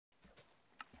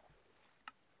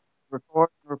Record,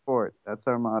 report. That's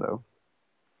our motto.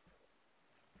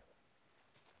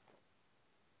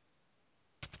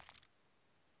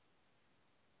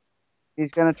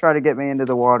 He's gonna try to get me into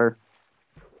the water.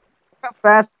 How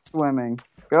fast swimming.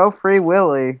 Go Free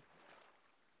Willy.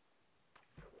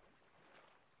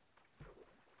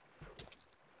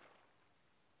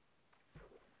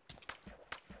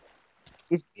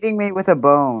 He's beating me with a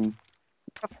bone.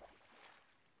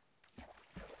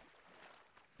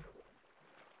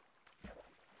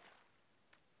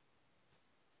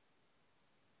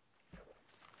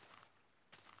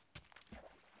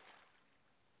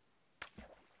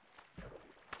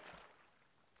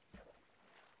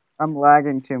 I'm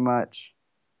lagging too much.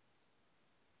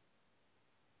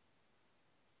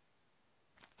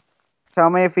 Tell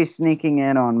me if he's sneaking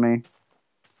in on me.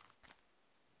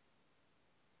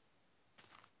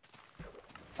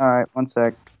 Alright, one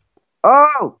sec.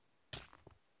 Oh!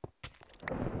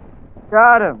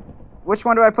 Got him. Which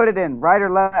one do I put it in? Right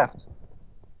or left?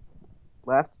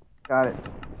 Left. Got it.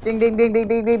 Ding, ding, ding, ding,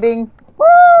 ding, ding, ding.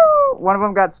 Woo! One of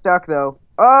them got stuck, though.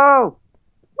 Oh!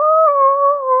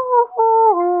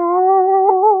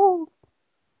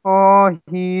 Oh,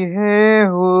 he, hey,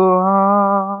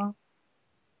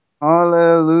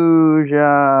 hallelujah.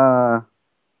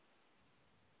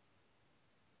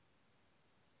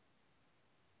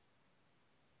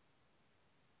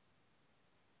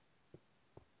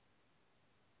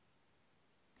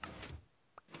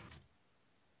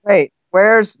 Wait,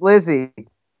 where's Lizzie?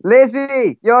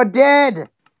 Lizzie, you're dead!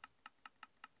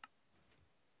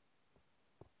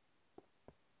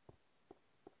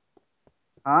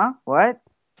 Huh? What?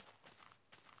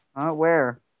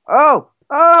 Where? Oh!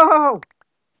 Oh!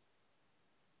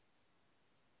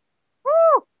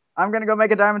 Woo! I'm gonna go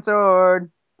make a diamond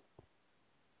sword.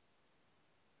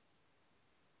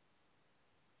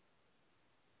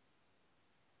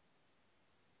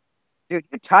 Dude,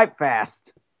 you type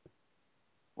fast.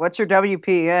 What's your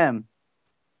WPM?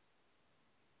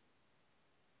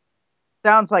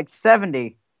 Sounds like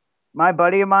 70. My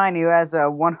buddy of mine who has a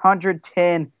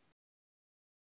 110